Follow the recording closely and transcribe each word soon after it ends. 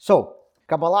So,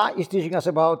 Kabbalah is teaching us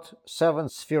about seven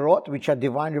sfirot, which are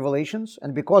divine revelations,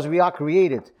 and because we are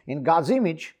created in God's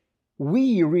image,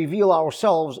 we reveal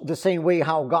ourselves the same way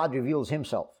how God reveals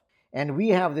himself. And we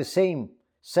have the same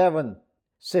seven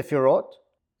sefirot,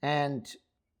 and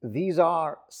these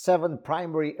are seven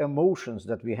primary emotions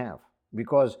that we have,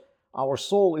 because our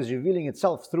soul is revealing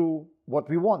itself through what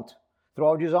we want, through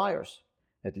our desires,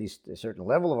 at least a certain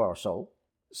level of our soul.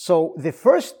 So the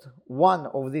first one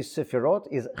of these sefirot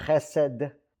is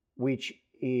chesed, which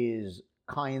is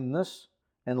kindness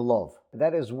and love.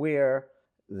 That is where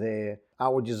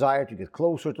our desire to get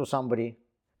closer to somebody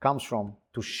comes from,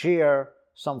 to share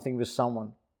something with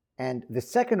someone. And the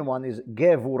second one is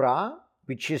gevura,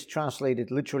 which is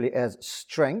translated literally as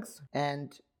strength,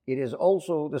 and it is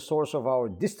also the source of our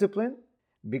discipline,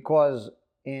 because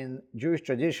in Jewish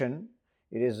tradition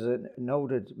it is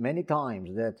noted many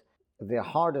times that the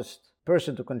hardest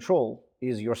person to control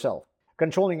is yourself.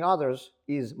 Controlling others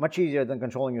is much easier than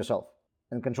controlling yourself.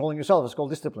 And controlling yourself is called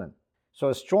discipline. So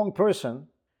a strong person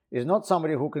is not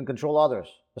somebody who can control others.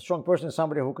 A strong person is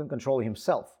somebody who can control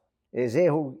himself.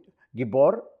 Ezehu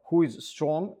Gibor, who is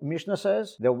strong, Mishnah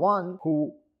says, the one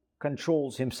who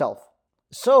controls himself.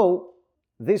 So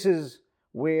this is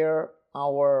where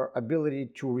our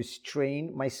ability to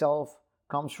restrain myself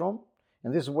comes from.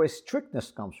 And this is where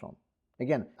strictness comes from.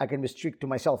 Again, I can be strict to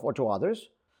myself or to others,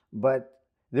 but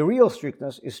the real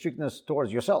strictness is strictness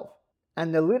towards yourself.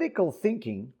 Analytical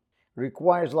thinking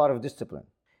requires a lot of discipline.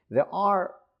 There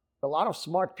are a lot of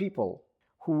smart people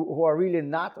who are really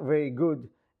not very good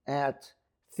at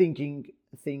thinking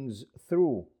things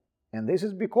through. And this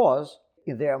is because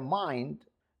their mind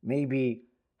maybe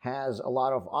has a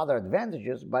lot of other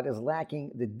advantages, but is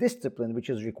lacking the discipline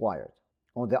which is required.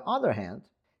 On the other hand,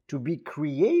 to be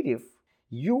creative,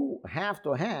 you have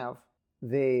to have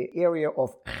the area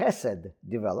of chesed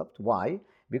developed. Why?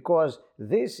 Because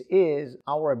this is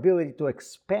our ability to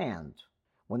expand.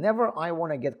 Whenever I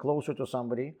want to get closer to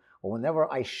somebody, or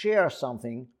whenever I share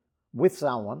something with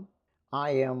someone,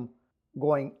 I am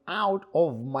going out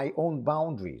of my own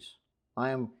boundaries.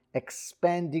 I am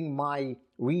expanding my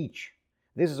reach.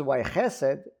 This is why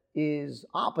chesed is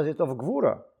opposite of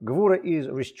gvura. Gvura is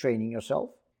restraining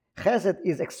yourself. Chesed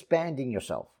is expanding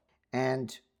yourself.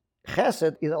 And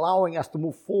chesed is allowing us to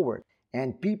move forward.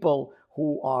 And people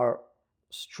who are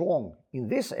strong in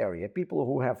this area, people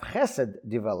who have chesed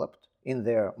developed in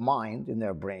their mind, in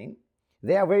their brain,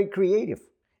 they are very creative.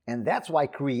 And that's why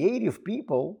creative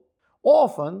people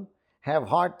often have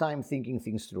hard time thinking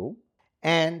things through.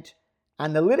 And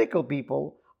analytical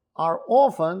people are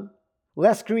often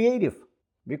less creative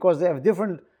because they have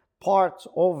different parts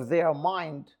of their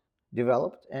mind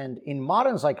developed. And in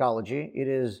modern psychology, it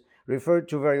is referred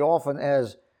to very often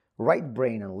as right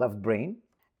brain and left brain.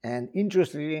 And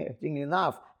interestingly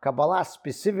enough, Kabbalah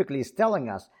specifically is telling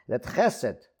us that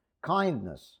chesed,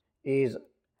 kindness, is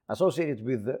associated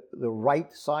with the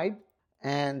right side,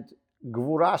 and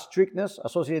gvura, strictness,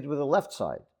 associated with the left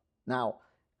side. Now,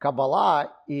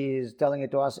 Kabbalah is telling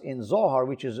it to us in Zohar,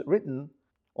 which is written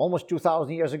almost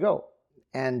 2,000 years ago.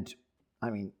 And,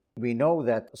 we know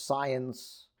that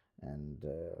science and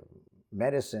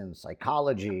medicine,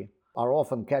 psychology, are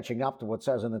often catching up to what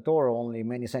says in the Torah only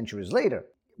many centuries later.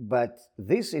 But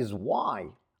this is why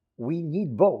we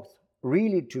need both.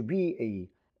 Really, to be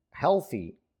a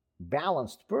healthy,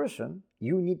 balanced person,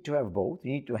 you need to have both.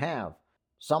 You need to have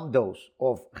some dose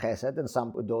of chesed and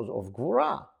some dose of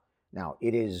gvura. Now,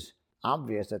 it is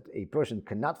obvious that a person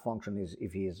cannot function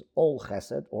if he is all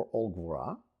chesed or all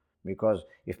gvura, because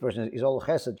if a person is all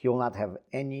chesed, he will not have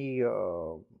any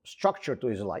structure to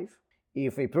his life.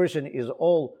 If a person is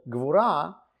all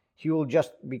gvura, he will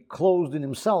just be closed in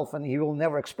himself and he will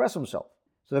never express himself.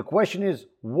 So the question is,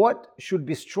 what should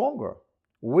be stronger?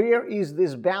 Where is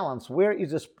this balance? Where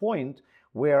is this point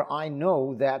where I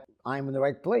know that I'm in the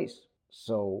right place?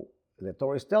 So the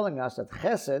Torah is telling us that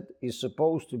chesed is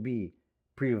supposed to be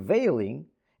prevailing,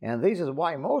 and this is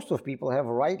why most of people have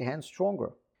right hand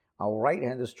stronger. Our right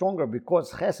hand is stronger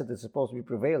because chesed is supposed to be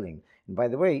prevailing. And by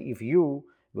the way, if you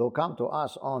will come to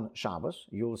us on Shabbos,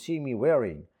 you will see me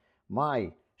wearing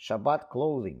my Shabbat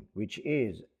clothing, which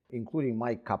is including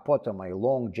my kapota, my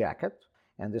long jacket.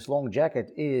 And this long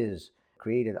jacket is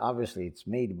created, obviously, it's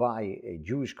made by a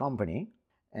Jewish company.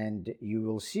 And you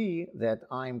will see that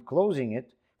I'm closing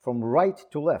it from right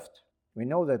to left. We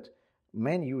know that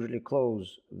men usually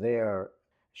close their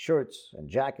shirts and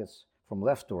jackets from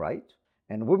left to right,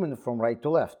 and women from right to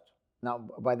left. Now,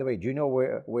 by the way, do you know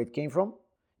where it came from?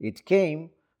 It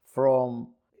came from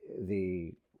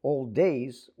the old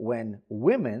days when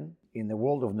women, in the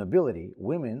world of nobility,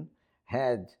 women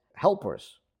had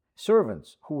helpers,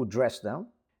 servants who dress them.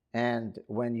 And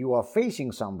when you are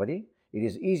facing somebody, it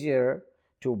is easier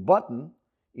to button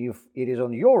if it is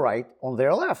on your right, on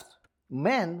their left.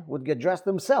 Men would get dressed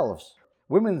themselves.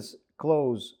 Women's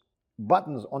clothes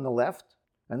buttons on the left,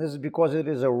 and this is because it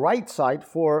is a right side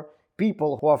for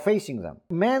people who are facing them.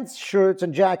 Men's shirts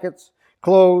and jackets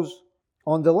close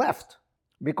on the left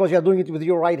because you're doing it with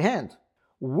your right hand.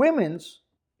 Women's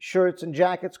shirts and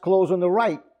jackets close on the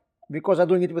right because they're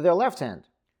doing it with their left hand.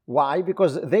 Why?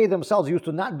 Because they themselves used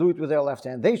to not do it with their left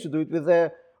hand. They used to do it with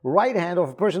the right hand of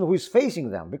a person who is facing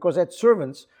them, because that's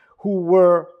servants who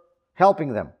were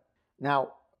helping them.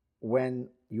 Now, when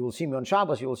you will see me on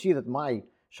Shabbos, you will see that my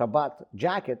Shabbat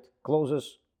jacket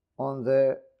closes on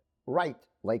the right,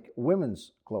 like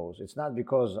women's clothes. It's not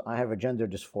because I have a gender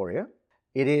dysphoria.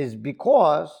 It is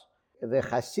because the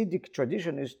Hasidic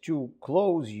tradition is to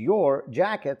close your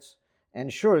jackets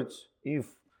and shirts, if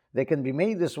they can be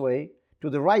made this way, to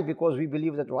the right, because we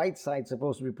believe that right side is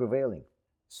supposed to be prevailing.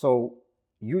 So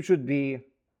you should be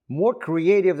more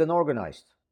creative than organized.